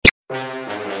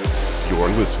You're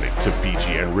listening to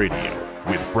BGN Radio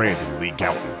with Brandon Lee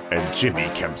Gowton and Jimmy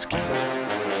Kempski.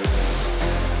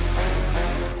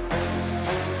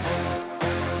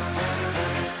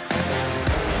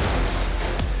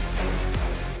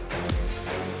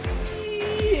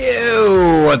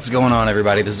 What's going on,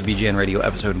 everybody? This is BGN Radio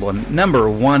episode number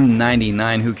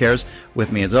 199. Who cares?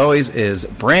 With me, as always, is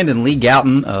Brandon Lee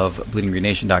Gowton of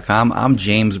BleedingGreenNation.com. I'm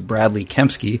James Bradley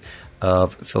Kempski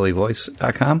of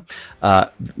PhillyVoice.com.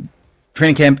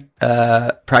 Training camp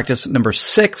practice number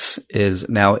 6 is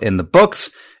now in the books.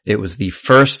 It was the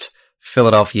first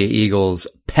Philadelphia Eagles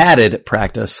padded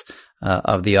practice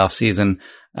of the offseason.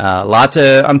 A lot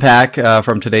to unpack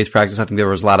from today's practice. I think there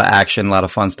was a lot of action, a lot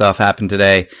of fun stuff happened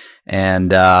today. And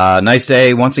nice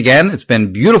day once again. It's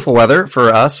been beautiful weather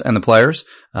for us and the players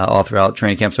all throughout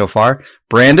training camp so far.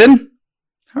 Brandon,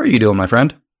 how are you doing, my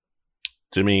friend?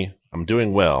 Jimmy, I'm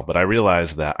doing well, but I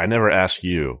realize that I never ask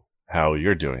you how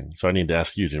you're doing. So I need to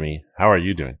ask you, Jimmy, how are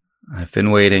you doing? I've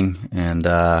been waiting, and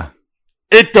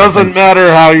it doesn't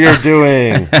matter how you're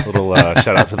doing. Little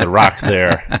shout out to The Rock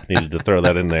there. Needed to throw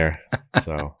that in there.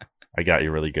 So I got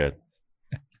you really good.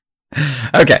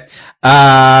 Okay.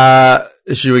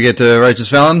 Should we get to Righteous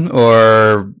Felon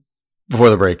or before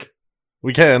the break?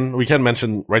 We can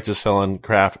mention Righteous Felon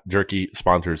Craft Jerky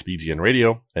sponsors BGN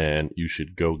Radio, and you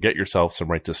should go get yourself some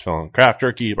Righteous Felon Craft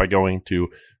Jerky by going to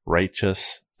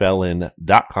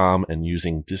righteousfelon.com and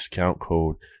using discount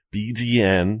code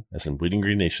BGN, as in Bleeding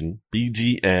Green Nation,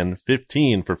 BGN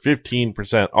 15 for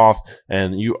 15% off.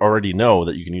 And you already know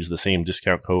that you can use the same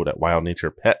discount code at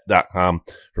wildnaturepet.com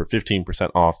for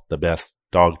 15% off the best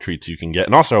dog treats you can get.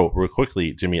 And also, real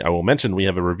quickly, Jimmy, I will mention we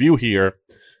have a review here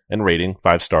and rating,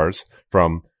 5 stars,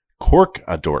 from Cork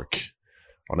a Dork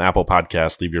on Apple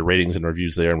Podcasts. Leave your ratings and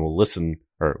reviews there, and we'll listen,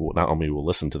 or not only we'll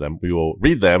listen to them, we will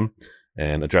read them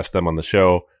and address them on the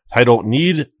show. Title,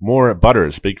 Need More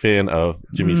Butters. Big fan of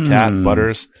Jimmy's cat,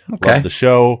 Butters. Okay. Love the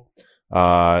show.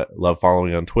 Love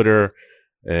following on Twitter.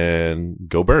 And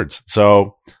go Birds.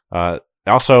 So,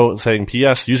 also saying,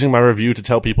 P.S., using my review to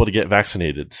tell people to get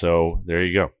vaccinated. So, there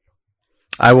you go.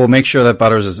 I will make sure that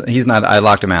Butters he's not, I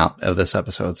locked him out of this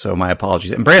episode, so my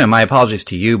apologies. And Brandon, my apologies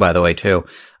to you, by the way, too.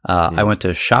 I went to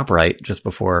ShopRite just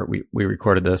before we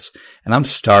recorded this, and I'm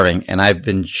starving, and I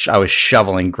was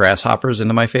shoveling grasshoppers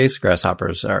into my face.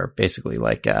 Grasshoppers are basically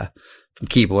like, from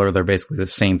Keebler, they're basically the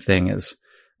same thing as,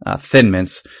 Thin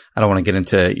Mints. I don't want to get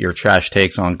into your trash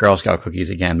takes on Girl Scout cookies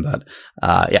again, but,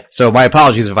 yeah. So my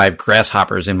apologies if I have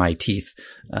grasshoppers in my teeth,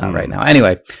 right now.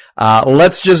 Anyway,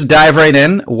 let's just dive right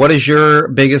in. What is your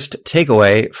biggest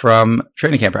takeaway from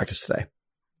training camp practice today?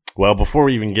 Well, before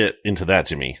we even get into that,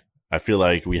 Jimmy, I feel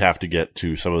like we have to get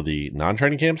to some of the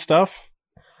non-training camp stuff,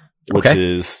 which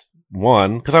is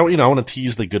one, because I want to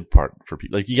tease the good part for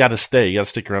people. Like, you got to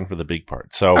stick around for the big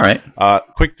part. So, all right.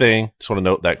 Quick thing, just want to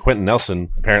note that Quentin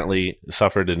Nelson apparently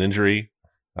suffered an injury,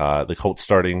 the Colts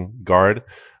starting guard,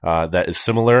 that is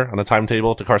similar on the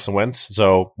timetable to Carson Wentz.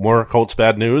 So, more Colts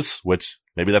bad news, which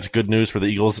maybe that's good news for the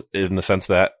Eagles in the sense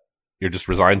that you're just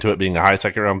resigned to it being a high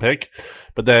second round pick.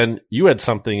 But then you had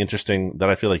something interesting that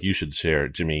I feel like you should share,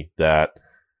 Jimmy, that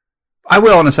I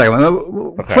will in a second.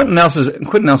 Okay. Quentin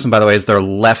Nelson, by the way, is their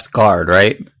left guard,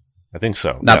 right? I think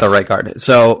so. Not the right guard.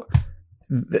 So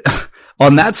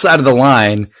on that side of the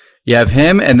line, you have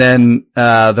him, and then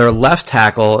their left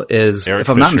tackle is, Eric if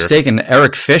I'm Fisher. not mistaken,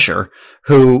 Eric Fisher,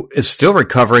 who is still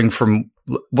recovering from,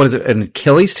 what is it, an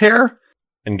Achilles tear?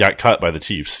 And got cut by the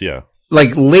Chiefs, yeah.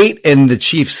 Like late in the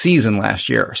Chiefs season last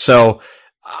year. So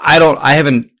I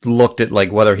haven't looked at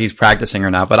like whether he's practicing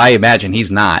or not, but I imagine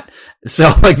he's not. So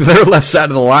like their left side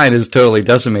of the line is totally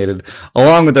decimated,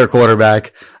 along with their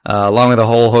quarterback, along with a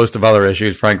whole host of other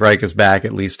issues. Frank Reich is back,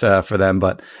 at least, for them.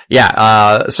 But yeah,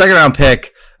 a high second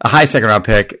round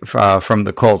pick, from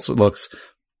the Colts. It looks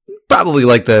probably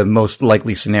like the most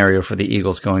likely scenario for the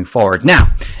Eagles going forward.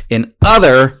 Now, in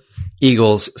other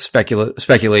Eagles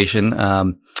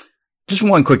speculation, just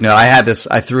one quick note.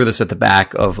 I threw this at the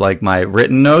back of like my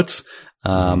written notes.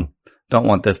 Don't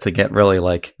want this to get really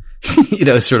like,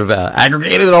 sort of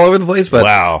aggregated all over the place. But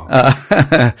wow.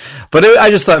 I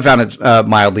just found it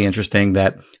mildly interesting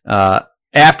that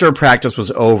after practice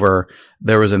was over,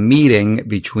 there was a meeting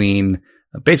between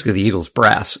basically the Eagles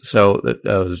brass. So it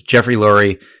was Jeffrey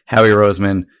Lurie, Howie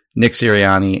Roseman, Nick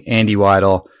Sirianni, Andy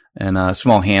Weidel, and a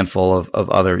small handful of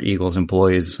other Eagles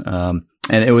employees.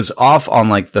 And it was off on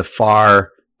like the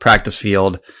far practice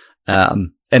field.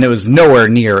 And it was nowhere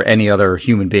near any other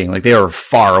human being. Like they were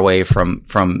far away from,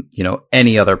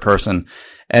 any other person.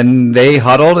 And they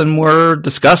huddled and were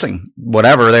discussing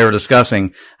whatever they were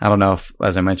discussing. I don't know if,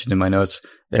 as I mentioned in my notes,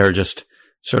 they were just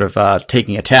sort of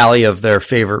taking a tally of their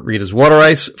favorite Rita's Water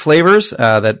Ice flavors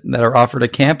that are offered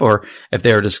at camp, or if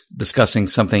they were just discussing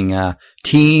something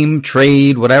team,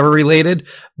 trade, whatever related.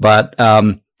 But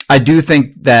I do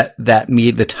think that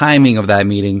the timing of that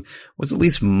meeting was at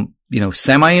least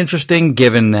semi-interesting,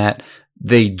 given that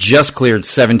they just cleared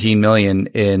 $17 million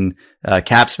in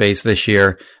cap space this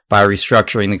year by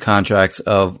restructuring the contracts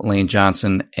of Lane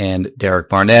Johnson and Derek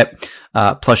Barnett.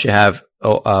 Plus, you have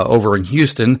over in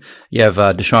Houston, you have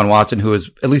Deshaun Watson, who has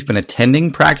at least been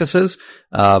attending practices,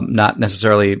 not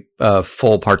necessarily a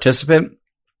full participant.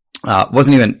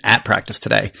 Wasn't even at practice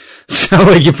today.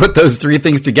 So you put those three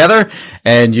things together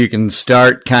and you can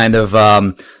start kind of,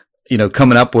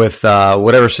 coming up with,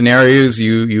 whatever scenarios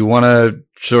you want to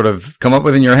sort of come up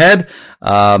with in your head.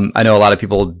 I know a lot of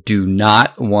people do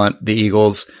not want the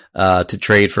Eagles, to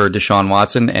trade for Deshaun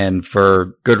Watson, and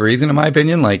for good reason, in my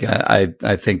opinion. Like,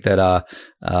 I think that,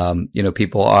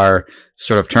 people are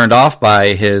sort of turned off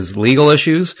by his legal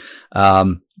issues.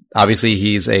 Obviously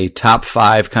he's a top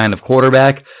 5 kind of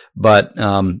quarterback, but,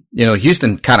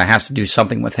 Houston kind of has to do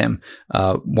something with him,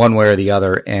 one way or the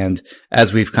other. And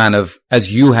as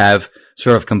you have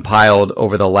sort of compiled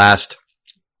over the last,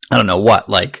 I don't know what,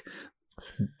 like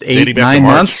 8-9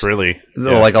 months, really.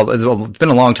 Yeah. Like, it's been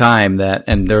a long time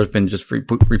and there's been just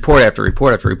report after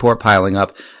report after report piling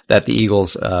up that the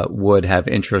Eagles would have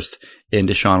interest in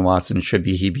Deshaun Watson should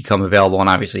he become available, and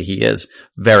obviously he is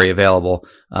very available.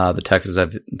 The Texans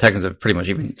have pretty much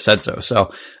even said so.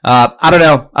 So I don't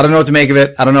know what to make of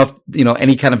it. I don't know if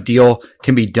any kind of deal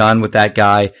can be done with that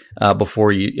guy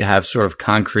before you have sort of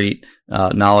concrete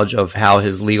knowledge of how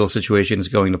his legal situation is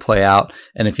going to play out,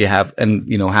 and if you have,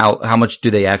 and how much do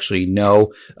they actually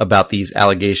know about these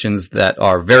allegations that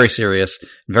are very serious,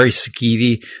 very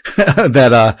skeevy,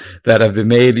 that have been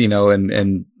made,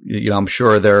 and I'm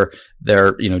sure they're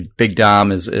Big Dom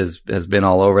has been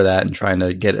all over that and trying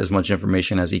to get as much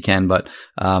information as he can, but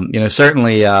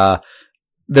certainly there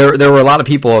were a lot of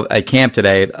people at camp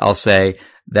today, I'll say,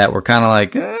 that were kind of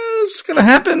like, it's going to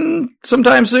happen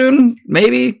sometime soon,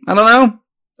 maybe. I don't know.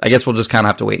 I guess we'll just kind of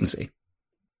have to wait and see.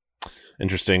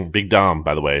 Interesting. Big Dom,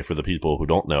 by the way, for the people who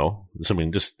don't know,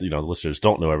 assuming just, the listeners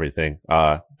don't know everything,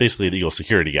 basically the Eagles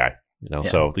security guy, Yeah.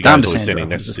 So the guy who's always DeSandro standing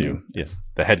next is to his you, name. Yes.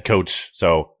 the head coach,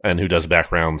 and who does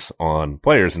backgrounds on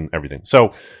players and everything.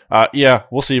 So,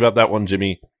 we'll see about that one,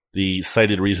 Jimmy. The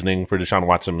cited reasoning for Deshaun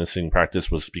Watson missing practice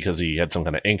was because he had some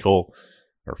kind of ankle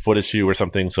or foot issue or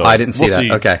something. So I didn't see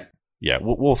that. Okay. Yeah,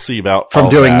 we'll see about from all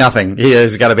doing that. nothing. He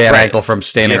has got a bad Right. ankle from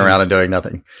standing around and doing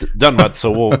nothing. Done much.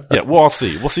 So we'll all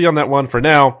see. We'll see on that one. For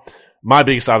now, my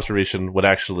biggest observation, what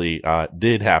actually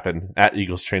did happen at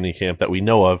Eagles training camp that we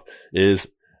know of, is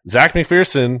Zech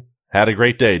McPhearson had a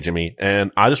great day, Jimmy.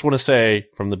 And I just want to say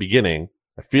from the beginning,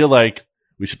 I feel like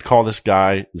we should call this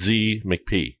guy Z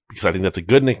McP, because I think that's a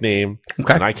good nickname.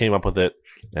 Okay. And I came up with it,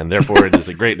 and therefore it is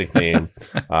a great nickname.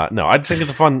 No, I just think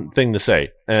it's a fun thing to say.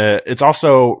 It's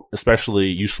also especially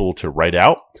useful to write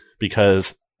out,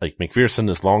 because like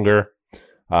McPhearson is longer.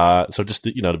 So just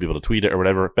to be able to tweet it or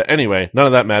whatever. But anyway, none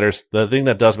of that matters. The thing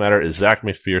that does matter is Zech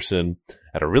McPhearson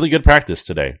had a really good practice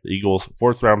today. The Eagles'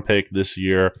 4th round pick this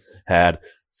year had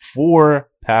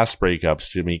 4 pass breakups,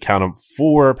 Jimmy. Count them,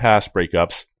 4 pass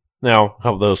breakups. Now,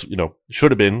 how those,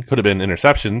 could have been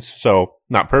interceptions. So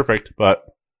not perfect, but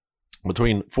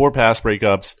between 4 pass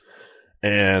breakups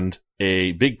and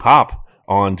a big pop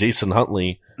on Jason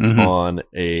Huntley on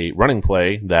a running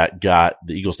play that got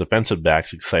the Eagles defensive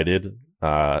backs excited.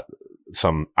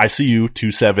 Some ICU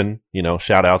 2-7,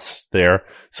 shout outs there.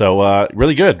 So,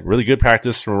 really good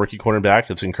practice from a rookie cornerback.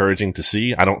 It's encouraging to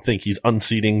see. I don't think he's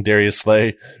unseating Darius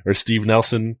Slay or Steve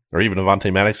Nelson or even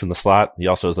Avonte Maddox in the slot. He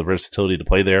also has the versatility to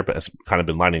play there, but has kind of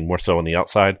been lining more so on the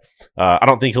outside. I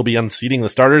don't think he'll be unseating the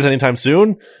starters anytime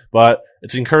soon, but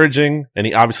it's encouraging. And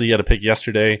he obviously had a pick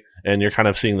yesterday, and you're kind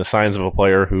of seeing the signs of a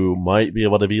player who might be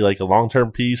able to be like a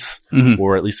long-term piece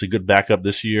or at least a good backup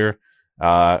this year.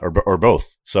 Or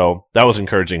both. So that was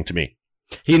encouraging to me.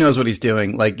 He knows what he's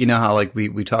doing. Like, how like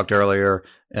we talked earlier,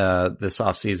 this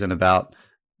offseason about,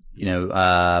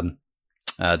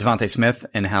 Devontae Smith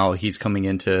and how he's coming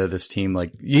into this team.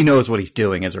 Like, he knows what he's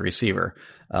doing as a receiver.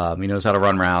 He knows how to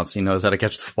run routes. He knows how to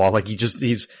catch the ball. Like,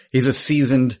 he's a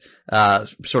seasoned,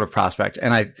 sort of prospect.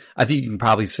 And I think you can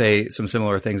probably say some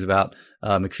similar things about,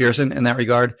 McPhearson in that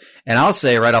regard. And I'll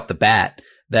say right off the bat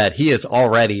that he is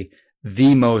already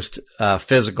the most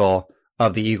physical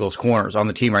of the Eagles corners on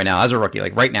the team right now as a rookie.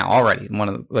 Like right now already, one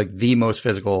of the most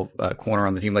physical corner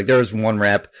on the team. Like there was one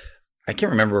rep. I can't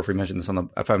remember if I mentioned this on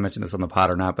the pod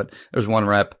or not, but there was one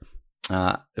rep.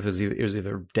 It was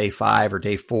either day 5 or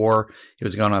day 4. He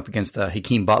was going up against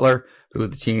Hakeem Butler, who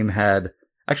the team had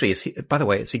Actually, by the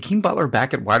way, is Hakeem Butler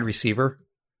back at wide receiver?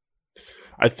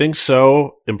 I think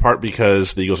so, in part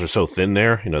because the Eagles are so thin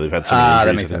there. They've had so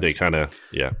many injuries, and they kind of,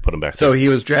 put him back. So he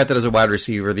was drafted as a wide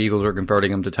receiver. The Eagles were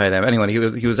converting him to tight end. Anyway,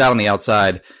 he was out on the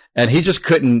outside, and he just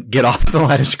couldn't get off the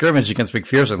line of scrimmage against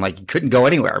McPhearson. Like, he couldn't go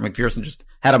anywhere. McPhearson just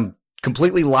had him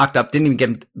completely locked up.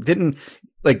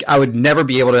 I would never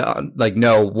be able to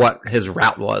know what his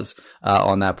route was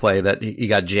on that play that he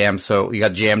got jammed. So he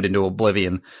got jammed into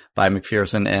oblivion by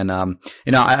McPhearson. And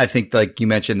I think, like you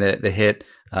mentioned, the hit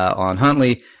on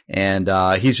Huntley, and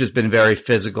he's just been very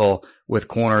physical with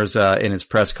corners in his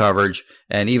press coverage,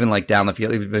 and even like down the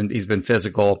field, he's been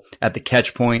physical at the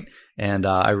catch point. And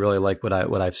I really like what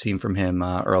I've seen from him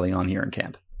early on here in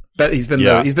camp. But he's been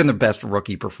the best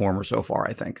rookie performer so far,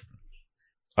 I think.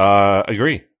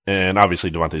 Agree. And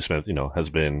obviously Devontae Smith, has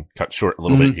been cut short a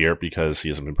little bit here because he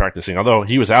hasn't been practicing. Although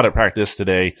he was out at practice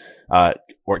today,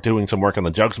 doing some work on the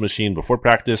jugs machine before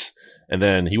practice. And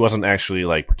then he wasn't actually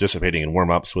participating in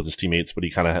warm-ups with his teammates, but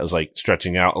he kind of was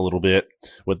stretching out a little bit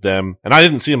with them. And I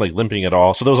didn't see him limping at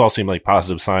all. So those all seem like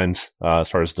positive signs, as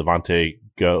far as Devontae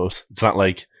goes. It's not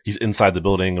like he's inside the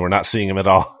building and we're not seeing him at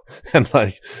all. and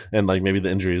maybe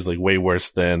the injury is way worse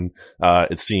than,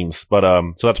 it seems. But,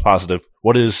 so that's positive.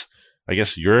 What is, I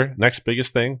guess, your next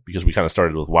biggest thing? Because we kind of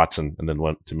started with Watson and then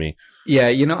went to me.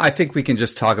 Yeah, I think we can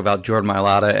just talk about Jordan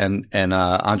Mailata and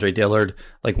Andre Dillard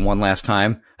one last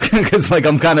time, because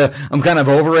I'm kind of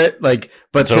over it.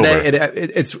 But today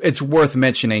it's worth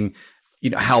mentioning,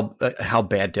 how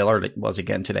bad Dillard was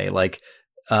again today.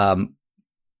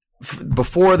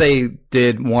 Before they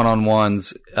did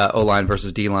one-on-ones, O-line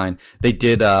versus D-line, they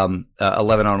did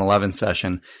 11-on-11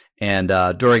 session,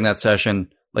 and during that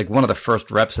session, one of the first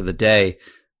reps of the day,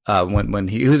 when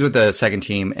he was with the second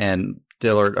team and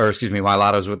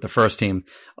Mailata was with the first team.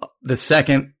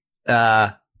 During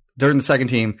the second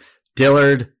team,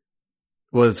 Dillard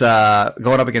was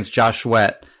going up against Josh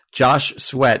Sweat. Josh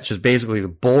Sweat just basically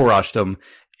bull rushed him,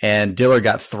 and Dillard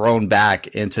got thrown back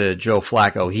into Joe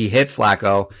Flacco. He hit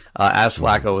Flacco as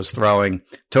Flacco was throwing,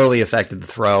 totally affected the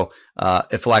throw.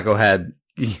 If Flacco had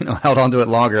held onto it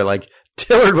longer,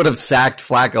 Dillard would have sacked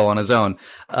Flacco on his own.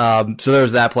 So there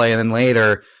was that play. And then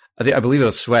later, I believe it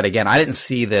was Sweat again. I didn't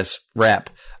see this rep,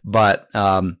 but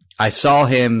I saw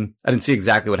him. I didn't see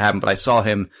exactly what happened, but I saw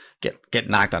him get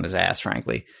knocked on his ass,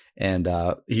 frankly. And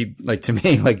he, to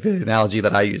me, the analogy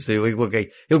that I used, he looked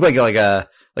like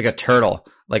a turtle,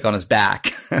 on his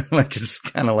back, just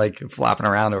kind of flopping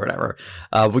around or whatever.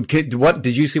 What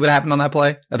did you see what happened on that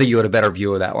play? I think you had a better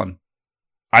view of that one.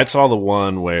 I saw the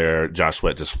one where Josh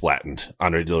Sweat just flattened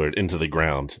Andre Dillard into the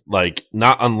ground.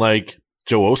 Not unlike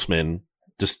Joe Osman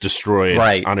just destroyed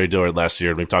Andre Dillard last year.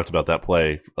 And we've talked about that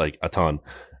play a ton.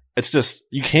 It's just,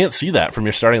 you can't see that from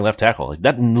your starting left tackle.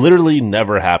 That literally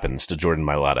never happens to Jordan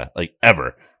Mailata,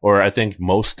 ever. Or I think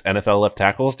most NFL left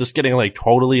tackles just getting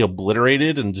totally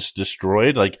obliterated and just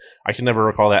destroyed. I can never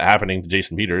recall that happening to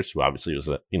Jason Peters, who obviously was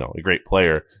a great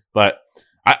player. But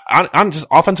I'm just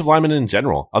offensive linemen in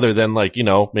general, other than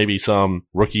maybe some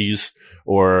rookies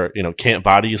or, camp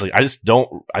bodies.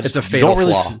 It's a fatal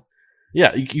flaw.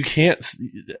 Yeah, you can't.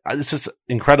 It's just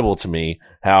incredible to me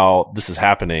how this is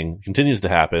happening, continues to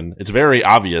happen. It's very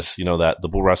obvious, that the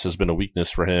bull rush has been a weakness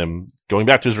for him going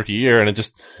back to his rookie year, and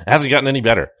it hasn't gotten any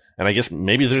better. And I guess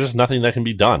maybe there's just nothing that can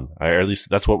be done, or at least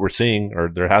that's what we're seeing, or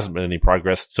there hasn't been any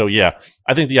progress. So yeah,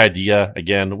 I think the idea,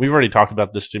 again, we've already talked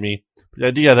about this, Jimmy, the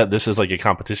idea that this is a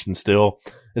competition still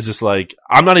is just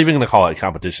I'm not even going to call it a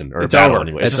competition or a battle over.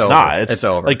 Anyway. It's just over. Not. It's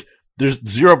over. There's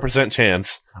 0%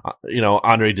 chance,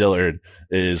 Andre Dillard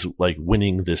is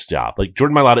winning this job.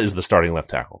 Jordan Mailata is the starting left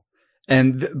tackle.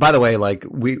 And by the way,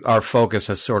 our focus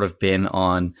has sort of been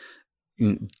on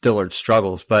Dillard's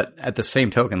struggles, but at the same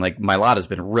token, Mailata's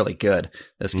been really good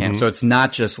this camp. So it's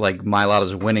not just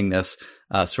Mailata's winning this,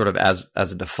 sort of as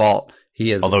a default.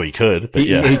 He is, although he could, but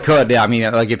he could. Yeah. I mean,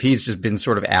 if he's just been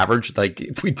sort of average,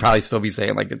 we'd probably still be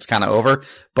saying it's kind of over,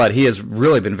 but he has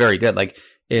really been very good.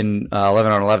 In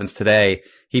 11-on-11s today,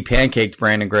 he pancaked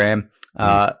Brandon Graham.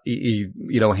 He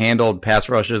handled pass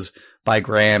rushes by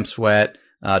Graham, Sweat,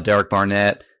 Derek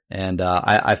Barnett, and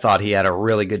I thought he had a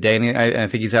really good day, and I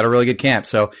think he's had a really good camp.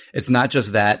 So it's not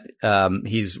just that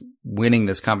he's winning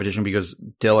this competition because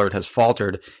Dillard has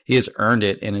faltered. He has earned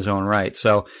it in his own right.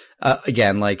 So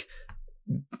again,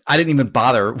 I didn't even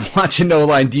bother watching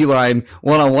O-line, D-line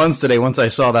one-on-ones today once I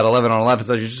saw that 11-on-11.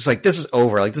 So I was just this is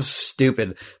over. This is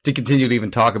stupid to continue to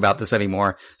even talk about this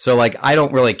anymore. So I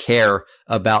don't really care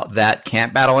about that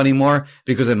camp battle anymore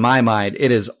because in my mind,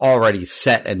 it is already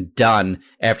set and done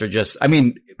after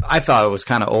I thought it was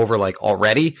kind of over like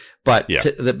already, but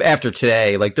after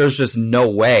today, like there's just no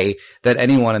way that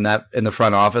anyone in the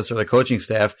front office or the coaching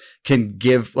staff can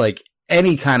give like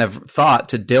any kind of thought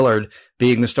to Dillard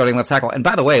being the starting left tackle. And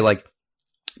by the way, like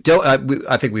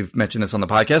I think we've mentioned this on the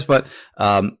podcast, but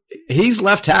he's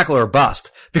left tackle or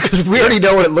bust because we already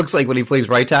know what it looks like when he plays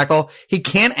right tackle. He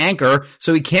can't anchor,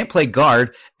 so he can't play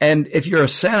guard. And if you're a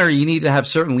center, you need to have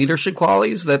certain leadership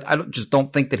qualities that I just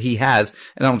don't think that he has.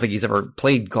 And I don't think he's ever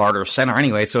played guard or center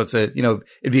anyway. So it's it'd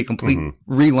be a complete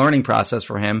relearning process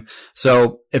for him.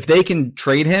 So if they can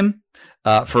trade him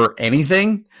for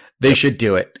anything, they should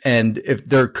do it. And if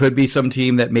there could be some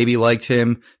team that maybe liked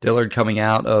him, Dillard coming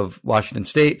out of Washington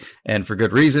State, and for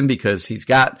good reason, because he's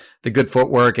got the good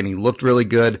footwork and he looked really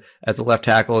good as a left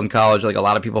tackle in college. Like a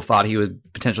lot of people thought he would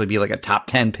potentially be like a top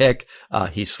 10 pick.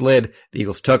 He slid. The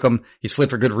Eagles took him. He slid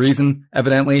for good reason,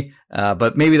 evidently.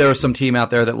 But maybe there was some team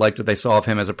out there that liked what they saw of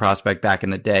him as a prospect back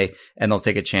in the day, and they'll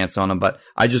take a chance on him. But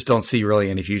I just don't see really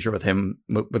any future with him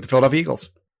with the Philadelphia Eagles.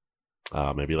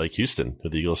 Maybe like Houston, who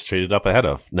the Eagles traded up ahead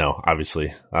of. No,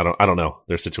 obviously, I don't know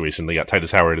their situation. They got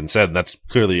Titus Howard instead, and that's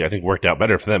clearly, I think, worked out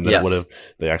better for them than it would have.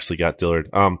 They actually got Dillard.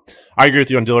 I agree with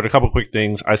you on Dillard. A couple quick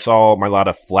things. I saw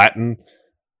Mailata flatten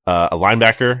a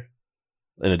linebacker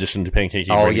in addition to pancaking.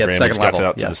 Randy Graham. Just got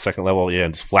out to the second level,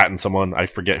 and just flatten someone. I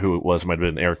forget who it was. It might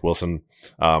have been Eric Wilson.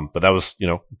 But that was,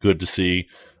 good to see.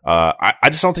 I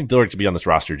just don't think Dillard could be on this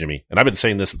roster, Jimmy. And I've been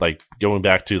saying this like going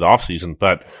back to the offseason,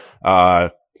 but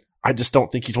I just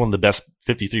don't think he's one of the best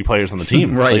 53 players on the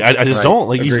team. Right. Like, I just don't.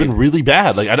 Like, Agreed. He's been really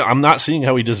bad. Like, I'm not seeing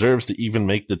how he deserves to even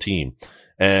make the team.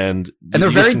 And they're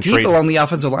very deep along the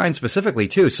offensive line specifically,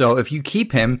 too. So if you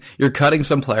keep him, you're cutting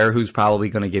some player who's probably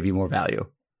going to give you more value.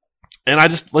 And I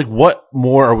just, like, what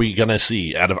more are we going to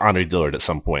see out of Andre Dillard at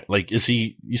some point? Like,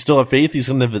 you still have faith he's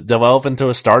going to develop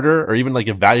into a starter or even like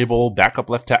a valuable backup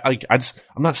left tackle? Like, I'm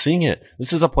not seeing it.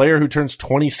 This is a player who turns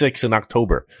 26 in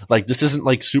October. Like, this isn't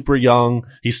like super young.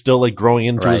 He's still like growing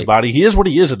into his body. He is what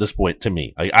he is at this point to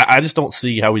me. Like, I just don't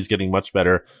see how he's getting much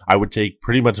better. I would take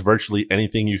pretty much virtually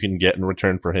anything you can get in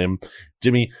return for him.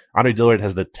 Jimmy, Andre Dillard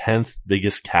has the 10th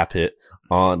biggest cap hit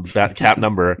on that cap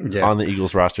number on the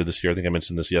Eagles roster this year. I think I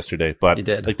mentioned this yesterday, but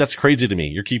like that's crazy to me.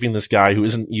 You're keeping this guy who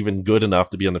isn't even good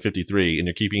enough to be on the 53 and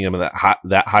you're keeping him at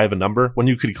that high of a number when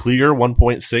you could clear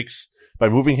 1.6 by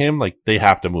moving him. Like they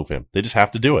have to move him. They just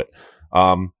have to do it.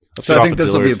 So I think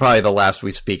this will be probably the last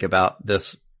we speak about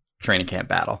this training camp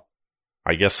battle.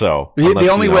 I guess so. The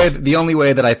only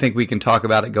way that I think we can talk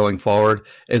about it going forward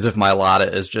is if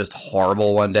Mailata is just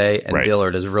horrible one day and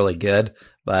Dillard is really good.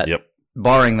 But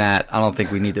barring that, I don't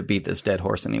think we need to beat this dead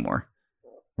horse anymore.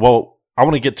 Well, I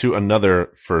want to get to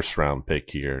another first round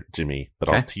pick here, Jimmy, but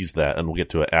I'll tease that and we'll get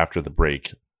to it after the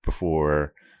break.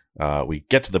 Before we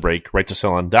get to the break,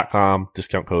 righteousfelon.com,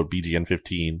 discount code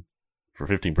BGN15 for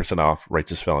 15% off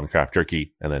Righteous Felon Craft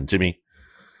Jerky. And then Jimmy.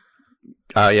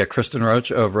 Kristen Roach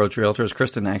of Roach Realtors.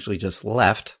 Kristen actually just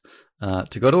left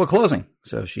to go to a closing.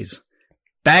 So she's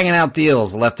banging out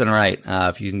deals left and right.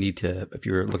 If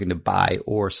you're looking to buy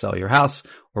or sell your house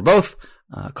or both,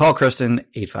 call Kristen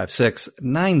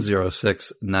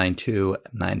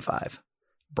 856-906-9295.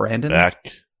 Brandon?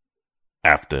 Back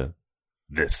after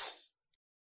this.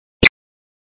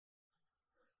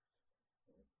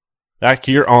 Back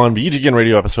here on BGN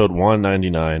Radio episode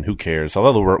 199. Who cares?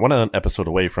 Although we're one episode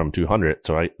away from 200,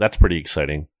 so that's pretty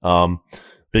exciting.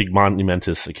 Big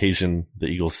monumentous occasion, the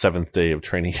Eagles' 7th day of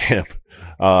training camp.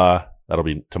 That'll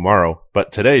be tomorrow.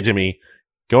 But today, Jimmy,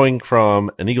 going from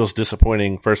an Eagles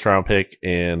disappointing first round pick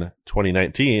in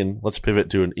 2019, let's pivot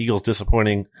to an Eagles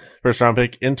disappointing first round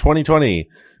pick in 2020.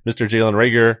 Mr. Jalen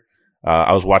Reagor.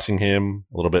 I was watching him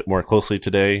a little bit more closely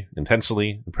today,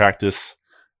 intentionally in practice,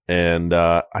 and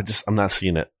I'm not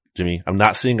seeing it, Jimmy. I'm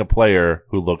not seeing a player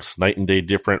who looks night and day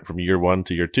different from year one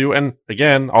to year two. And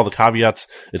again, all the caveats,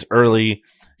 it's early.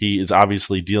 He is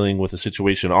obviously dealing with a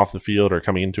situation off the field or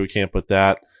coming into a camp with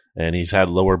that. And he's had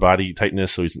lower body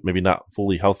tightness, so he's maybe not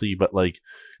fully healthy. But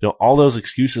all those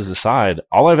excuses aside,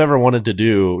 all I've ever wanted to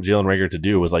do, Jalen Reagor to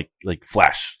do, was like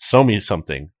flash, show me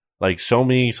something, show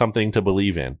me something to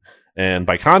believe in. And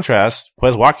by contrast,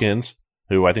 Quez Watkins,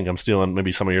 who I think I'm stealing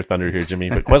maybe some of your thunder here, Jimmy,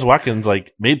 but Quez Watkins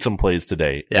made some plays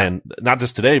today, and not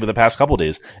just today, but the past couple of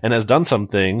days, and has done some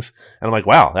things. And I'm like,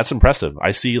 wow, that's impressive.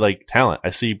 I see talent. I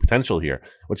see potential here.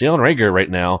 With Jalen Reagor right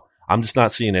now, I'm just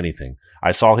not seeing anything.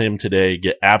 I saw him today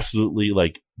get absolutely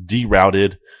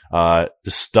derouted,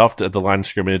 just stuffed at the line of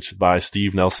scrimmage by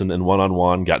Steve Nelson in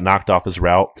one-on-one, got knocked off his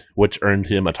route, which earned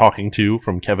him a talking to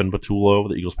from Kevin Patullo,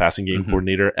 the Eagles passing game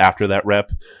coordinator, after that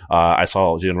rep. I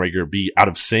saw Jalen Reagor be out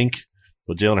of sync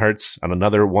with Jalen Hurts on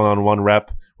another one-on-one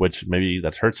rep, which maybe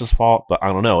that's Hurts' fault, but I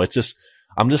don't know.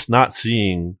 I'm just not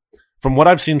seeing, from what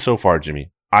I've seen so far,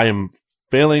 Jimmy, I am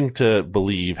failing to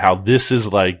believe how this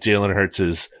is like Jalen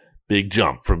Hurts' big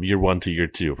jump from year 1 to year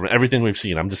 2. From everything we've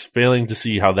seen, I'm just failing to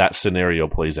see how that scenario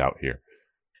plays out here.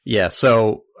 Yeah,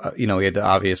 so, he had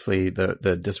obviously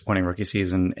the disappointing rookie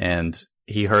season, and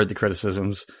he heard the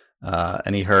criticisms,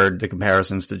 and he heard the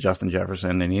comparisons to Justin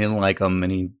Jefferson, and he didn't like them,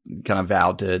 and he kind of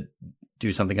vowed to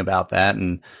do something about that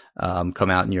and come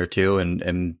out in year 2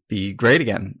 and be great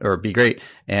again, or be great.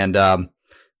 And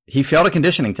he failed a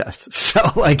conditioning test. So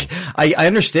I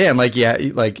understand,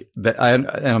 and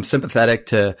I'm sympathetic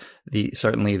to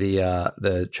certainly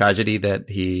the tragedy that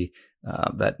he,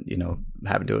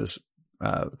 happened to his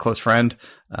close friend.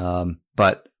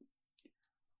 But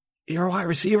you're a wide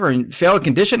receiver and fail a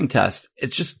conditioning test.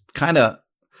 It's just kind of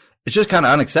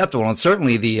unacceptable. And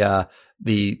certainly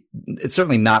it's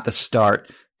certainly not the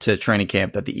start to training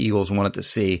camp that the Eagles wanted to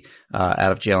see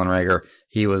out of Jalen Reagor.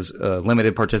 He was a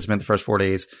limited participant the first 4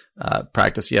 days,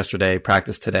 practiced yesterday,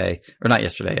 practiced today, or not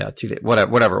yesterday, 2 days,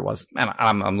 whatever it was. And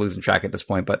I'm losing track at this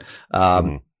point, but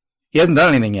he hasn't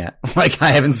done anything yet.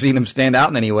 I haven't seen him stand out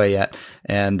in any way yet.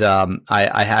 And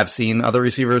I have seen other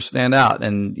receivers stand out.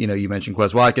 And, you mentioned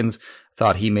Quez Watkins.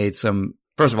 Thought he made some,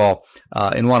 first of all,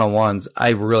 in one-on-ones,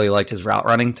 I really liked his route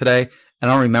running today. And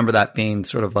I don't remember that being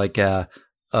sort of like a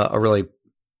really,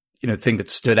 thing that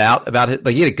stood out about it.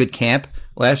 He had a good camp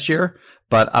last year,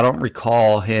 but I don't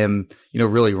recall him,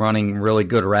 really running really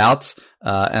good routes.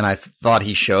 And I thought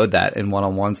he showed that in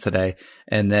one-on-ones today.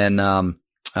 And then,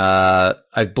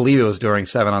 I believe it was during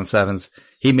 7-on-7s.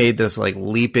 He made this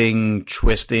leaping,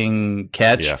 twisting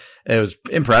catch. Yeah. It was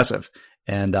impressive.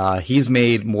 And, he's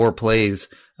made more plays,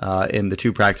 in the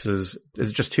 2 practices.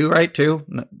 Is it just 2, right? 2,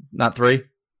 not 3.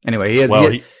 Anyway,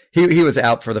 he was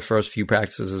out for the first few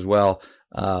practices as well.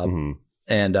 And,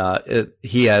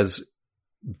 he has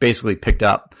basically picked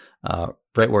up,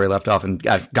 right where he left off and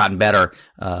gotten better,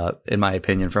 in my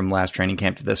opinion, from last training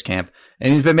camp to this camp.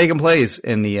 And he's been making plays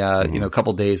in the,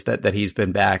 couple days that he's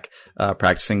been back,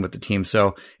 practicing with the team.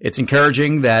 So it's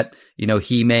encouraging that,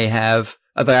 he may have,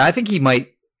 I think he might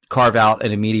carve out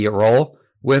an immediate role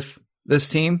with this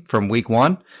team from week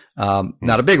 1.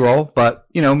 Not a big role, but,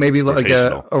 maybe a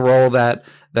role that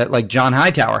John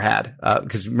Hightower had.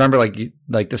 Cause remember,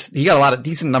 this, he got a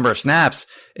decent number of snaps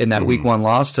in that week 1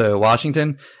 loss to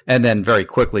Washington, and then very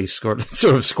quickly sort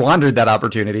of squandered that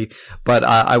opportunity. But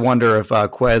I wonder if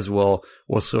Quez will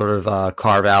sort of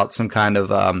carve out some kind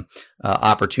of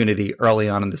opportunity early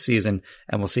on in the season,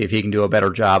 and we'll see if he can do a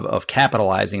better job of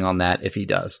capitalizing on that if he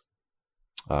does.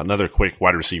 Another quick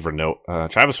wide receiver note: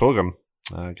 Travis Fulgham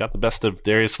got the best of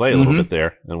Darius Slay a little bit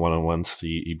there in one-on-ones.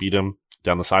 He beat him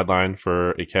down the sideline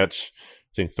for a catch.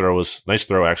 I think throw was nice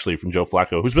throw actually from Joe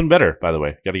Flacco, who's been better, by the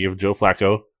way. Got to give Joe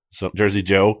Flacco, Jersey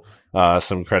Joe,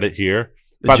 some credit here.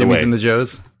 The Jimmys and the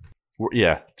Joes.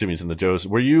 Yeah, Jimmys and the Joes.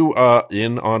 Were you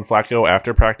in on Flacco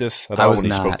after practice at all? I was when he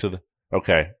not. Spoke to the?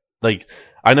 Okay,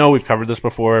 I know we've covered this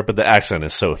before, but the accent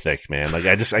is so thick, man.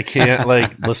 I can't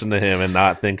listen to him and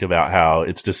not think about how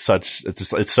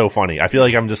it's so funny. I feel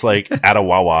like I'm just at a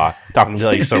Wawa talking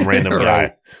to some random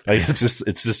right. guy.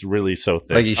 It's just really so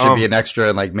thick. He should be an extra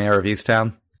in Mayor of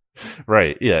Easttown.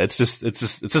 Right. Yeah. It's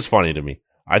just funny to me.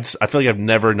 I feel like I've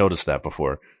never noticed that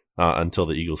before, until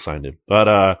the Eagles signed him.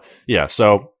 But, yeah.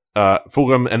 So,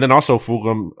 Fulgham, and then also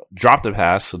Fulgham dropped a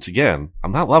pass, which again,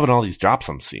 I'm not loving all these drops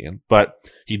I'm seeing, but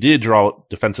he did draw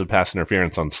defensive pass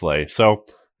interference on Slay. So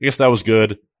I guess that was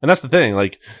good. And that's the thing,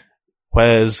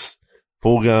 Quez,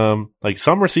 Fulgham,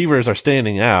 some receivers are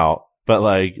standing out, but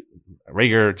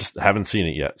Reagor just haven't seen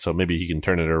it yet. So maybe he can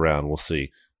turn it around. We'll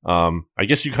see. I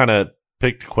guess you kind of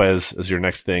picked Quez as your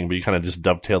next thing, but you kind of just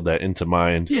dovetailed that into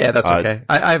mind. Yeah, that's okay.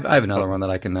 I have another one that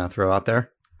I can throw out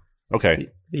there. Okay.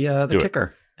 The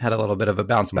kicker had a little bit of a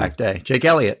bounce back day. Jake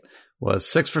Elliott was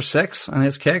 6 for 6 on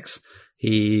his kicks.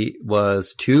 He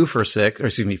was 4 for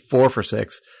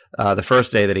 6. The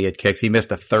first day that he had kicks, he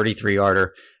missed a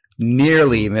 33-yarder,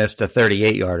 nearly missed a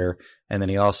 38-yarder, and then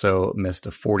he also missed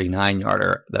a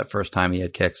 49-yarder that first time he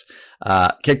had kicks.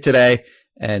 Kicked today,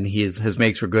 and his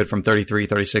makes were good from 33,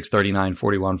 36, 39,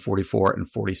 41, 44,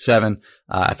 and 47.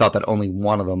 I thought that only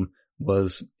one of them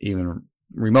was even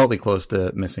remotely close to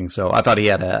missing. So I thought he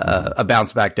had a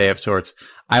bounce back day of sorts.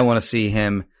 I want to see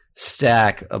him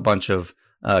stack a bunch of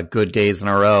good days in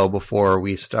a row before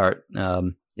we start,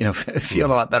 feeling a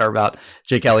lot better about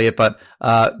Jake Elliott. But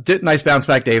nice bounce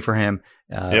back day for him.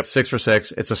 6 for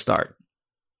 6. It's a start.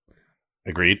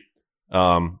 Agreed.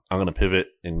 I'm going to pivot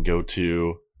and go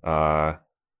to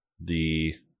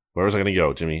the Where was I going to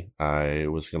go, Jimmy? I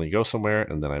was going to go somewhere,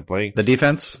 and then I blanked. The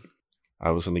defense?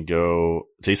 I was going to go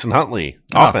Jason Huntley.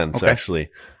 Offense, okay. Actually.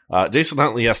 Jason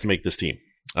Huntley has to make this team.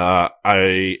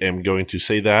 I am going to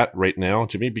say that right now,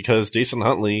 Jimmy, because Jason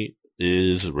Huntley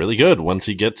is really good. Once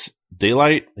he gets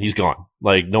daylight, he's gone.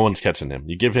 Like, no one's catching him.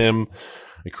 You give him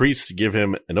a crease, you give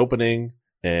him an opening,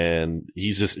 and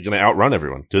he's just going to outrun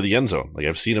everyone to the end zone. Like,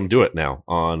 I've seen him do it now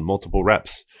on multiple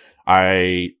reps.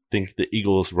 I think the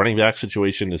Eagles running back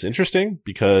situation is interesting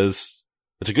because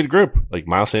it's a good group. Like,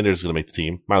 Miles Sanders is going to make the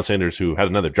team. Miles Sanders, who had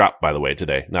another drop, by the way,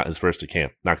 today. Not his first at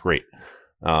camp. Not great.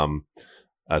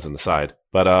 As an aside.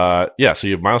 But, yeah, so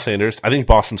you have Miles Sanders. I think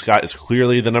Boston Scott is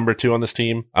clearly the number 2 on this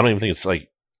team. I don't even think it's like,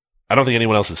 I don't think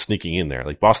anyone else is sneaking in there.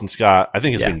 Like, Boston Scott, I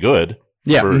think has been good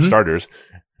for starters.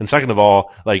 And second of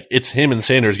all, like, it's him and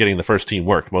Sanders getting the first team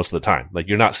work most of the time. Like,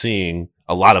 you're not seeing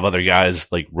a lot of other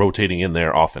guys, like, rotating in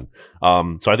there often.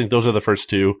 So I think those are the first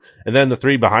 2. And then the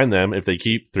 3 behind them, if they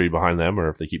keep 3 behind them or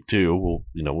if they keep 2,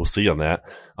 we'll see on that.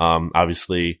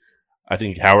 Obviously, I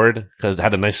think Howard has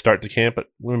had a nice start to camp, but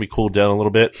we're going to be cooled down a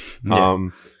little bit. Yeah.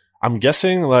 I'm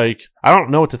guessing, like, I don't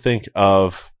know what to think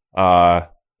of the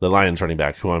Lions running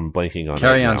back, who I'm blanking on.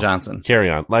 Kerryon Johnson.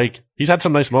 Kerryon. Like, he's had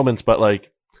some nice moments, but,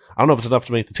 like, I don't know if it's enough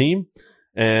to make the team.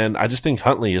 And I just think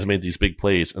Huntley has made these big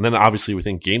plays. And then obviously we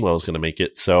think Gainwell is going to make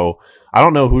it. So I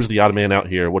don't know who's the odd man out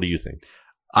here. What do you think?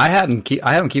 I have him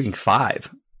keeping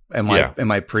 5 in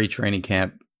my pre-training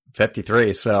camp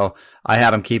 53. So I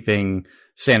had him keeping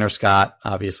Sanders, Scott,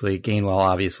 obviously. Gainwell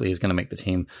obviously is going to make the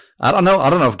team. I don't know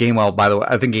if Gainwell, by the way,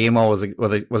 I think Gainwell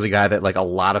was a guy that, like, a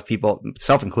lot of people,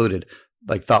 self included,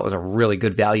 like, thought was a really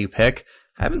good value pick.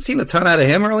 I haven't seen a ton out of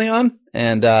him early on,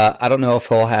 and I don't know if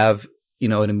he'll have,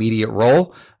 an immediate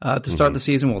role to start the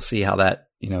season. We'll see how that,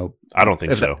 I don't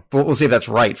think so. We'll see if that's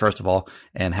right, first of all,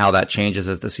 and how that changes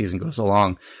as the season goes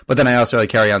along. But then I also had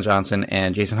Kerryon Johnson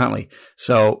and Jason Huntley.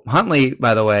 So Huntley,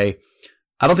 by the way,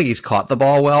 I don't think he's caught the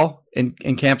ball well in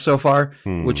camp so far,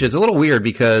 which is a little weird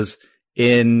because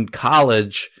in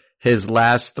college, his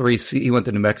last 3 he went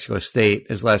to New Mexico State.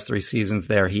 His last 3 seasons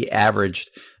there, he averaged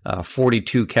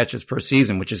 42 catches per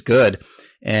season, which is good.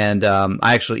 And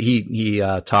he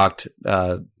talked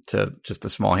to just a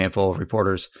small handful of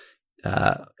reporters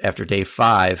after day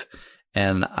 5,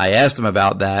 and I asked him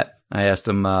about that. I asked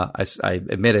him. I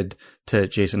admitted to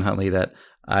Jason Huntley that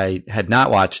I had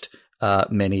not watched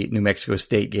many New Mexico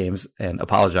State games and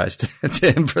apologized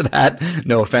to him for that.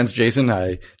 No offense, Jason.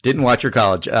 I didn't watch your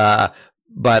college.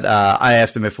 But I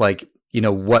asked him if, like,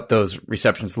 what those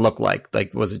receptions look like.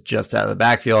 Like, was it just out of the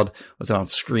backfield? Was it on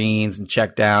screens and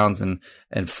check downs and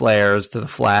flares to the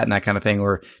flat and that kind of thing?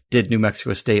 Or did New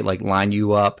Mexico State, like, line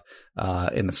you up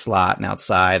in the slot and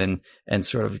outside and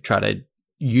sort of try to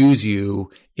use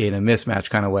you in a mismatch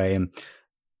kind of way? And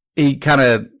he kind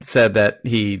of said that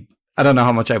I don't know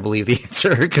how much I believe the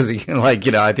answer because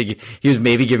I think he was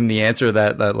maybe giving the answer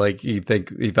that like he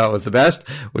thought was the best,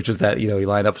 which was that, he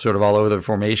lined up sort of all over the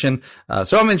formation.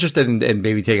 So I'm interested in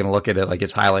maybe taking a look at it, like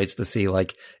his highlights, to see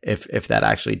like if that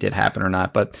actually did happen or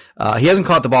not. But he hasn't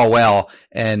caught the ball well,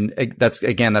 and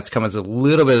that's come as a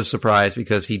little bit of a surprise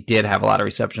because he did have a lot of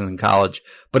receptions in college.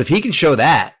 But if he can show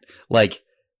that, like,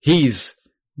 he's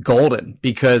golden,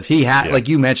 because he had, like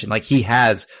you mentioned, like he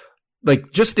has,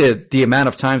 like, just the amount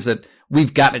of times that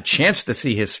we've gotten a chance to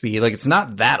see his speed. Like, it's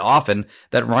not that often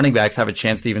that running backs have a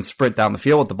chance to even sprint down the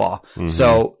field with the ball. Mm-hmm.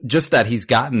 So just that he's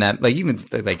gotten that, like, even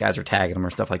if like guys are tagging him or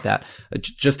stuff like that,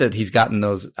 just that he's gotten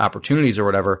those opportunities or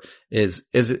whatever is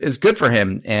good for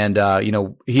him. And,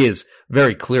 he is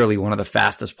very clearly one of the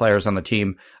fastest players on the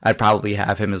team. I'd probably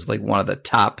have him as like one of the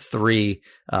top 3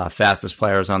 fastest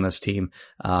players on this team.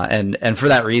 And for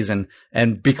that reason,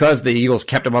 and because the Eagles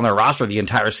kept him on their roster the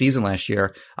entire season last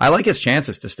year, I like his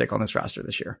chances to stick on this roster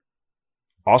this year.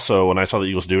 Also, when I saw the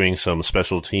Eagles doing some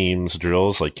special teams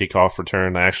drills, like kickoff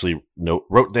return, I actually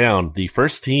wrote down the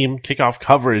first team kickoff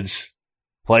coverage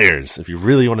players. If you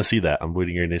really want to see that, on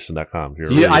BleedingGreenNation.com.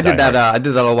 I did that a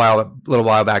little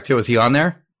while back too. Was he on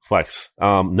there? Flex.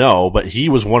 No, but he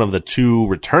was one of the 2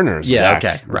 returners. Yeah,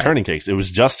 okay. Returning kicks. It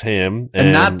was just him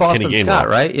and not Boston Kenny Scott,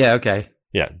 Gainwell. Right? Yeah, okay.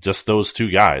 Yeah, just those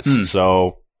 2 guys.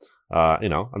 So,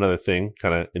 another thing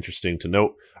kind of interesting to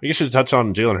note. I guess you should touch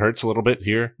on Jalen Hurts a little bit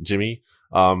here, Jimmy.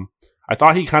 I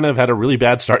thought he kind of had a really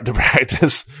bad start to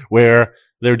practice where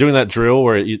they were doing that drill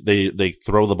where they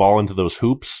throw the ball into those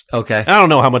hoops. Okay. And I don't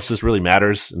know how much this really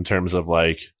matters in terms of,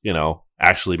 like,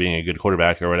 actually being a good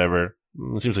quarterback or whatever.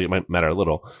 It seems like it might matter a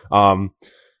little.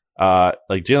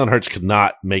 Like, Jalen Hurts could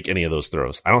not make any of those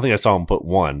throws. I don't think I saw him put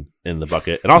one in the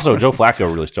bucket. And also, Joe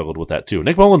Flacco really struggled with that too.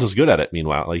 Nick Mullins is good at it,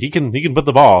 meanwhile. Like, he can put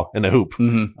the ball in the hoop.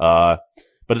 Mm-hmm.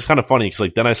 but it's kind of funny because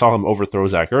like then I saw him overthrow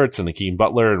Zach Ertz and Hakeem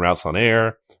Butler and routes on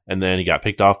air, and then he got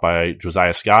picked off by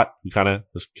Josiah Scott, who kind of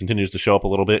continues to show up a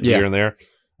little bit here and there.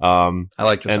 I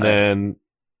like Josiah. And then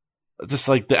just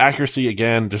like the accuracy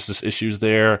again, just this issues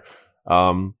there.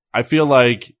 I feel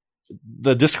like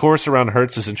the discourse around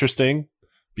Hurts is interesting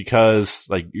because,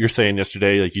 like you're saying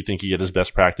yesterday, like you think he had his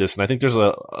best practice, and I think there's a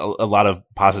lot of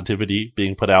positivity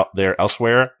being put out there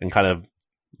elsewhere, and kind of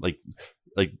like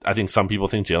I think some people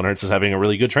think Jalen Hurts is having a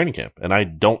really good training camp, and I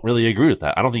don't really agree with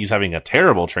that. I don't think he's having a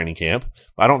terrible training camp.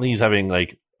 I don't think he's having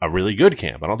like a really good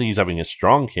camp. I don't think he's having a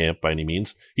strong camp by any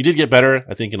means. He did get better,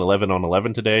 I think, in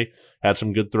 11-on-11 today. Had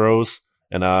some good throws,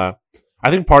 and I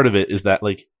think part of it is that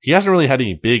like he hasn't really had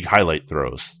any big highlight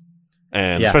throws,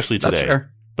 and especially today. That's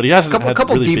fair. But he hasn't a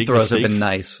couple really deep throws mistakes. Have been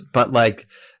nice, but like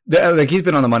he's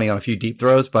been on the money on a few deep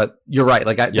throws. But you're right.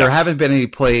 Like there haven't been any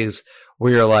plays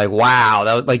where you're like, wow,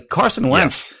 that was, like Carson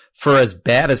Wentz, for as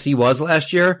bad as he was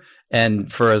last year,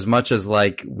 and for as much as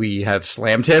like we have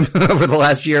slammed him over the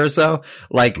last year or so,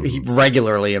 like he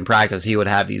regularly in practice, he would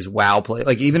have these wow plays.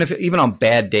 Like even on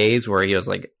bad days where he was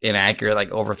like inaccurate,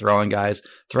 like overthrowing guys,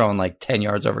 throwing like 10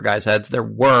 yards over guys' heads, there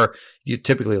were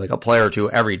typically like a play or two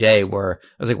every day where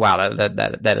I was like, wow,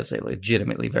 that is a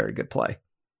legitimately very good play.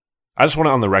 I just want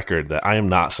it on the record that I am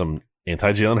not some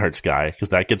anti-Jalen Hurts guy, because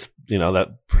that gets,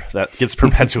 that gets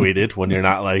perpetuated when you're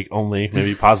not like only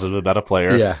maybe positive about a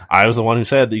player. Yeah. I was the one who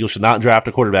said the Eagles should not draft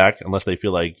a quarterback unless they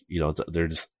feel like, they're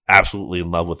just absolutely in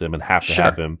love with him and have to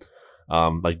have him.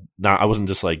 I wasn't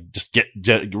just like, just get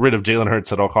rid of Jalen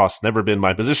Hurts at all costs. Never been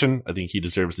my position. I think he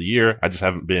deserves the year. I just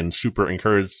haven't been super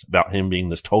encouraged about him being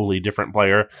this totally different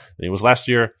player than he was last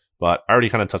year, but I already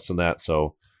kind of touched on that.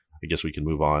 So I guess we can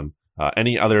move on.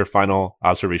 Any other final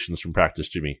observations from practice,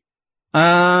 Jimmy?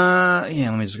 Let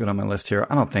me just go down my list here.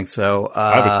 I don't think so.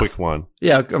 I have a quick one.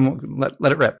 Yeah,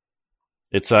 let it rip.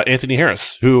 It's Anthony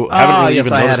Harris, who haven't really even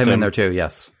noticed him. I had him in there too,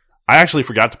 yes. I actually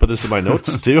forgot to put this in my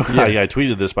notes too. I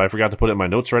tweeted this, but I forgot to put it in my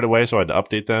notes right away, so I had to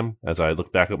update them as I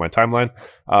look back at my timeline.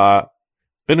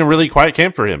 Been a really quiet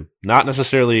camp for him. Not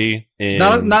necessarily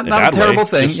not a terrible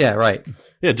thing. Just, yeah, right.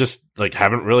 Yeah, just like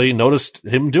haven't really noticed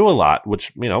him do a lot,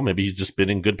 which, maybe he's just been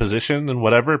in good position and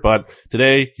whatever. But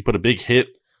today he put a big hit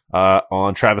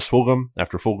on Travis Fulgham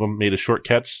after Fulgham made a short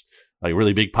catch, like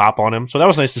really big pop on him. So that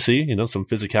was nice to see, some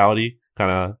physicality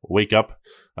kind of wake up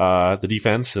the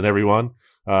defense and everyone.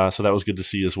 So that was good to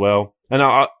see as well.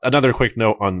 And another quick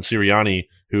note on Sirianni,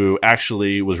 who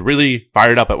actually was really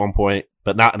fired up at one point,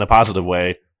 but not in a positive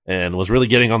way, and was really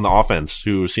getting on the offense,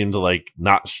 who seemed to like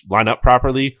not line up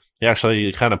properly. He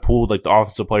actually kind of pulled like the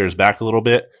offensive players back a little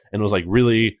bit and was like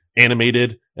really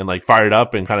animated and like fired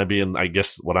up and kind of being, I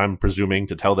guess, what I'm presuming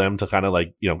to tell them to kind of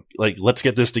like, like, let's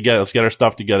get this together. Let's get our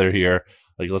stuff together here.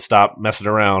 Like, let's stop messing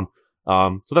around.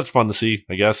 So that's fun to see,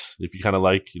 I guess, if you kind of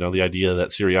like, the idea that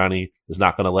Sirianni is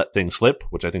not going to let things slip,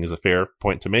 which I think is a fair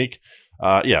point to make.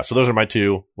 So those are my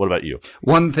two. What about you?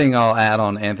 One thing I'll add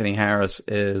on Anthony Harris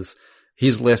is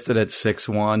he's listed at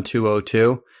 6'1",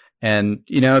 202. And,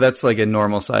 that's like a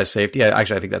normal size safety. I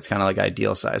think that's kind of like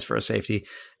ideal size for a safety.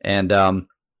 And,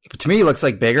 but to me, he looks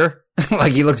like bigger.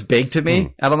 Like he looks big to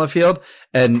me out on the field.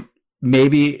 And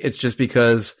maybe it's just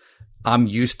because I'm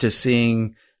used to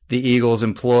seeing the Eagles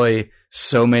employ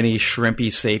so many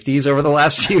shrimpy safeties over the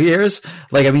last few years.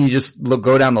 Like, I mean, you just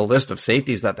go down the list of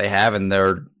safeties that they have, and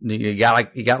you got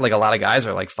like a lot of guys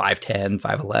are like 5'10",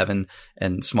 5'11",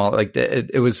 and small. Like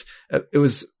it was a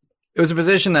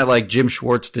position that like Jim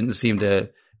Schwartz didn't seem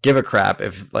to give a crap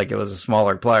if like it was a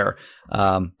smaller player.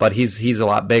 But he's a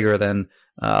lot bigger than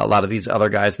a lot of these other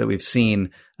guys that we've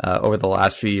seen over the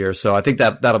last few years. So I think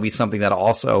that'll be something that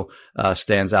also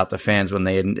stands out to fans when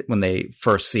they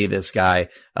first see this guy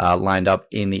lined up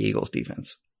in the Eagles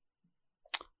defense.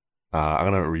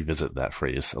 I'm going to revisit that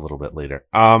phrase a little bit later.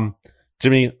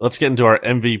 Jimmy, let's get into our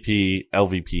MVP,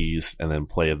 LVPs, and then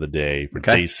play of the day for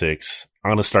day 6. I'm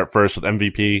going to start first with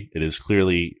MVP. It is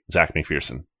clearly Zech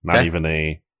McPhearson. Not even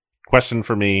a question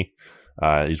for me.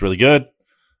 He's really good.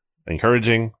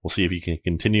 Encouraging. We'll see if he can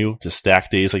continue to stack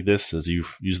days like this, as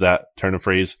you've used that turn of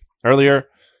phrase earlier.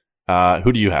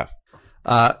 Who do you have?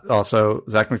 Also,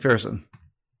 Zech McPhearson.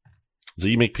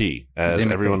 Z McP, as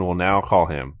everyone will now call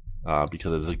him,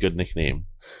 because it is a good nickname.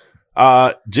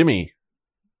 Jimmy,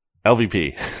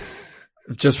 LVP.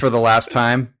 Just for the last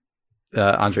time,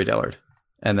 Andre Dillard.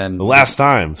 And then the last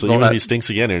time. So even if he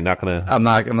stinks again, you're not going to... I'm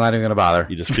not even going to bother.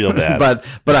 You just feel bad.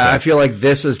 but I feel like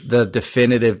this is the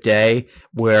definitive day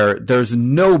where there's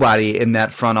nobody in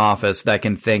that front office that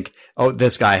can think, oh,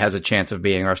 this guy has a chance of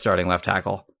being our starting left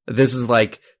tackle. This was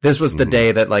the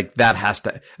day that like that has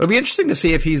to... It'll be interesting to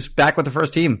see if he's back with the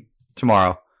first team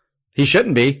tomorrow. He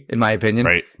shouldn't be, in my opinion.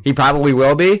 Right. He probably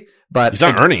will be, but he's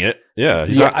not earning it. Yeah,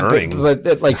 he's not earning.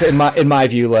 But like in my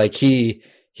view, like he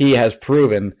has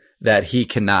proven that he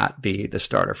cannot be the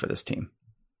starter for this team.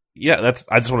 Yeah,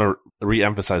 I just want to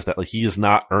reemphasize that, like, he is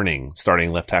not earning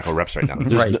starting left tackle reps right now.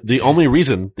 Right. The only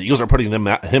reason the Eagles are putting him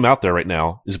out there right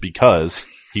now is because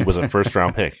he was a first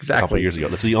round pick a couple of years ago.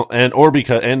 That's or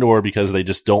because they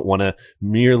just don't want to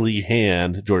merely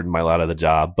hand Jordan Mailata the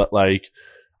job. But like,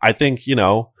 I think,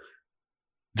 Jordan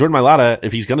Mailata,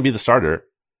 if he's going to be the starter,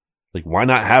 like, why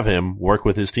not have him work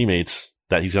with his teammates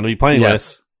that he's going to be playing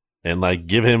with? And like,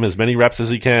 give him as many reps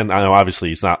as he can. I know obviously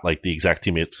he's not like the exact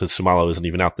teammate because Sumalo isn't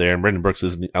even out there and Brendan Brooks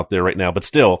isn't out there right now, but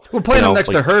still. Well, playing him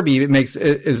next to Herbie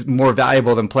is more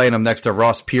valuable than playing him next to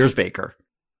Ross Piersbaker.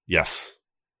 Yes.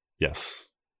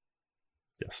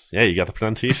 Yeah, you got the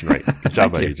pronunciation right. Good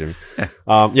job by you, Jimmy.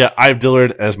 I have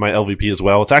Dillard as my LVP as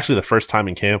well. It's actually the first time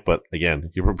in camp, but again,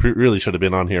 you really should have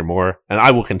been on here more. And I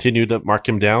will continue to mark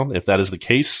him down if that is the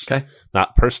case. Okay.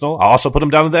 Not personal. I'll also put him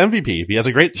down to the MVP if he has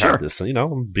a great practice. So,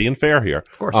 I'm being fair here.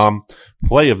 Of course.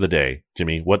 Play of the day,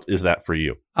 Jimmy. What is that for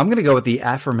you? I'm going to go with the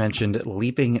aforementioned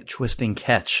leaping, twisting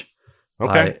catch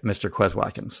by Mr. Quez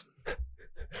Watkins.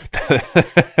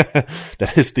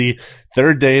 That is the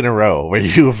third day in a row where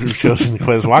you have chosen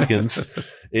Quez Watkins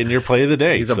in your play of the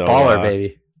day. He's a baller,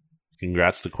 baby.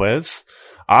 Congrats to Quez.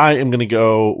 I am going to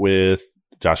go with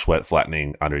Josh Sweat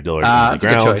flattening Andre Dillard. That's a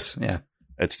good choice. Yeah.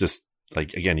 It's just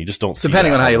like, again, you just don't see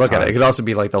depending that on how you look at it. It could also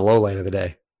be like the low light of the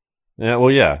day. Yeah,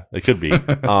 well, yeah, it could be.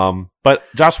 But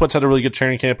Josh Sweat's had a really good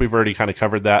training camp. We've already kind of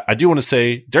covered that. I do want to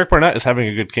say Derek Barnett is having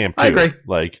a good camp too. I agree.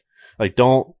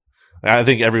 I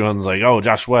think everyone's like, oh,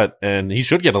 Josh Sweat, and he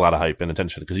should get a lot of hype and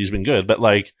attention because he's been good. But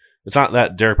like, it's not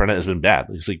that Derek Barnett has been bad.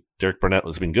 It's like Derek Barnett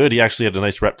has been good. He actually had a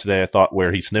nice rep today, I thought,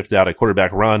 where he sniffed out a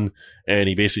quarterback run and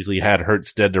he basically had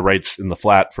Hurts dead to rights in the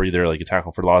flat for either like a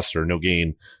tackle for loss or no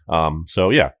gain.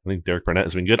 So yeah, I think Derek Barnett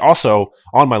has been good. Also,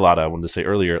 on Mailata, I wanted to say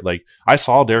earlier, like, I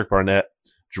saw Derek Barnett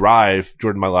drive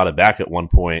Jordan Mailata back at one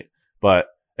point, and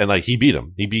like, he beat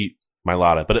him. He beat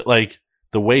Mailata, but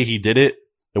the way he did it,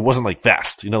 it wasn't like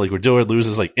fast, like where Dillard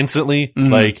loses like instantly.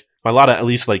 Mm-hmm. Like, Mailata at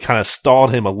least like kind of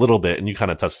stalled him a little bit, and you kind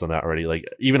of touched on that already. Like,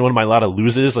 even when Mailata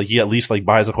loses, like, he at least like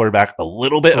buys a quarterback a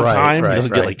little bit of time. He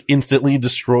doesn't get like instantly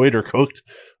destroyed or cooked.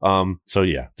 So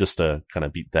yeah, just to kind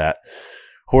of beat that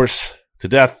horse to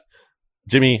death.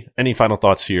 Jimmy, any final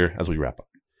thoughts here as we wrap up?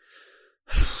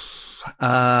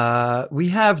 We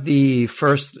have the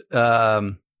first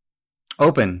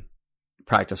open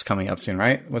practice coming up soon,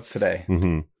 right? What's today?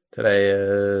 Mm-hmm. Today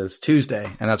is Tuesday,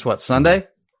 and that's what, Sunday?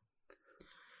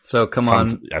 So come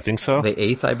on. I think so. The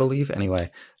 8th, I believe. Anyway,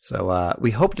 so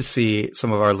we hope to see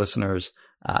some of our listeners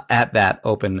at that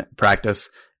open practice.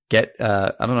 I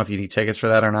don't know if you need tickets for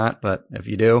that or not, but if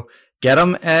you do, get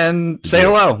them and say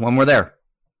hello when we're there.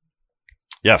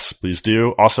 Yes, please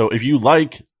do. Also, if you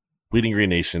like Bleeding Green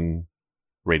Nation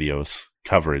Radio's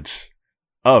coverage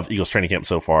of Eagles training camp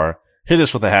so far, hit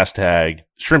us with the hashtag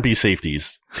Shrimpy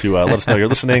Safeties to let us know you're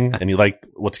listening and you like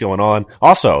what's going on.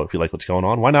 Also, if you like what's going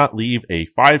on, why not leave a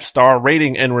 5-star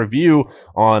rating and review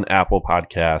on Apple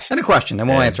Podcasts? And a question, and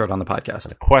we'll answer it on the podcast.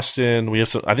 A question.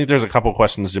 I think there's a couple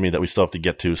questions, Jimmy, that we still have to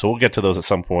get to, so we'll get to those at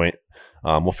some point.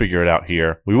 We'll figure it out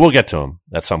here. We will get to them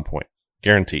at some point.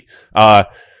 Guarantee.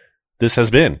 This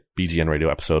has been BGN Radio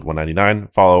episode 199.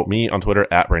 Follow me on Twitter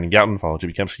at Brandon Gowton. Follow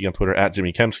Jimmy Kempski on Twitter at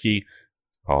Jimmy Kempski.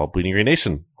 Follow Bleeding Green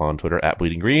Nation on Twitter at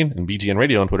Bleeding Green, and BGN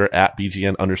Radio on Twitter at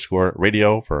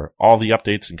BGN_radio for all the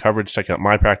updates and coverage. Check out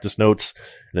my practice notes.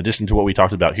 In addition to what we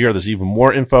talked about here, there's even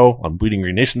more info on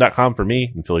bleedinggreennation.com for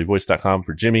me and phillyvoice.com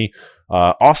for Jimmy.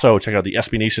 Also, check out the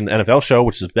SB Nation NFL show,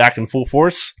 which is back in full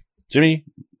force. Jimmy,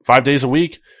 5 days a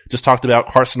week. Just talked about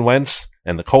Carson Wentz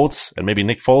and the Colts and maybe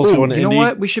Nick Foles going to Indy. You know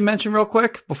what we should mention real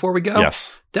quick before we go?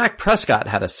 Yes. Dak Prescott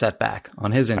had a setback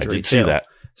on his injury, I did see that.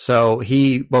 So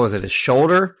his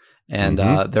shoulder, and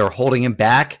they're holding him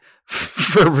back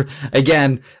for,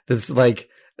 again, this like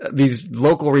these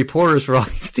local reporters for all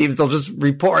these teams, they'll just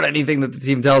report anything that the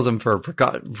team tells them for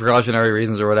precautionary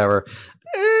reasons or whatever.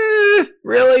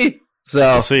 Really? So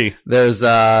we'll see. There's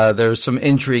some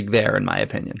intrigue there, in my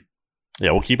opinion.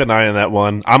 Yeah, we'll keep an eye on that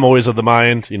one. I'm always of the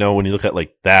mind, when you look at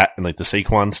like that and like the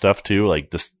Saquon stuff too,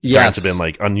 like the Giants have been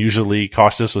like unusually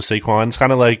cautious with Saquon. It's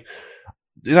kind of like,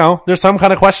 there's some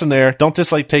kind of question there. Don't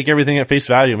just like take everything at face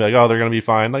value and be like, oh, they're going to be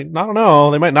fine. Like, I don't know.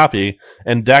 They might not be.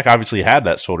 And Dak obviously had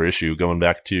that shoulder issue going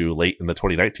back to late in the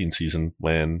 2019 season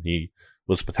when he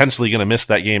was potentially going to miss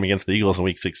that game against the Eagles in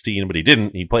week 16, but he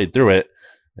didn't. He played through it.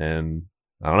 And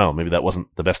I don't know. Maybe that wasn't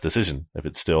the best decision if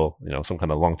it's still, some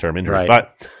kind of long-term injury. Right.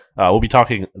 But we'll be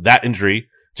talking that injury,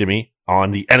 Jimmy,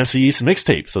 on the NFC East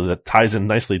mixtape. So that ties in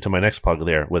nicely to my next plug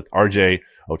there with RJ,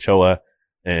 Ochoa,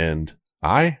 and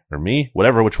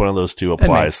whatever, which one of those two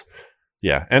applies.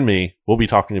 Yeah, and me. We'll be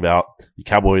talking about the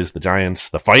Cowboys, the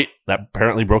Giants, the fight that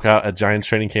apparently broke out at Giants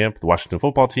training camp, the Washington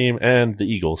football team, and the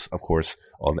Eagles, of course,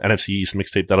 on the NFC East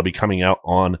mixtape. That'll be coming out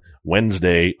on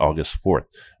Wednesday, August 4th,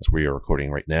 as we are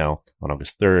recording right now on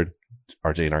August 3rd.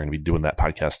 RJ and I are going to be doing that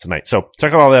podcast tonight. So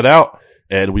check all that out,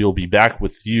 and we will be back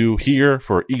with you here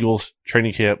for Eagles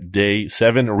training camp day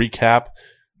 7 recap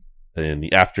in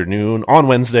the afternoon on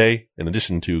Wednesday, in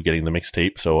addition to getting the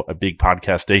mixtape. So a big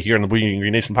podcast day here on the Bleeding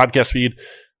Green Nation podcast feed,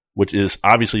 which is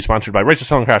obviously sponsored by Righteous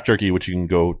Felon Craft Jerky, which you can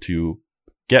go to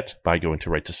get by going to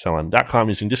righteousfelon.com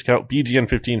using discount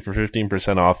BGN15 for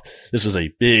 15% off. This was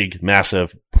a big,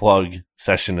 massive plug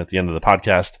session at the end of the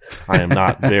podcast. I am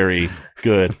not very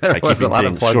good at keeping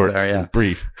things short and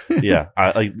brief. Yeah.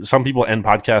 Some people end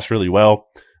podcasts really well.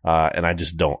 And I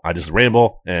just don't. I just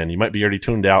ramble, and you might be already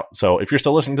tuned out. So if you're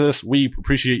still listening to this, we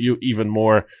appreciate you even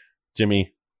more.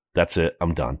 Jimmy, that's it.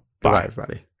 I'm done. Bye,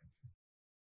 everybody.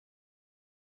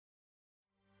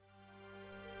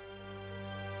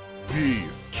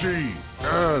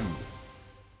 BGN.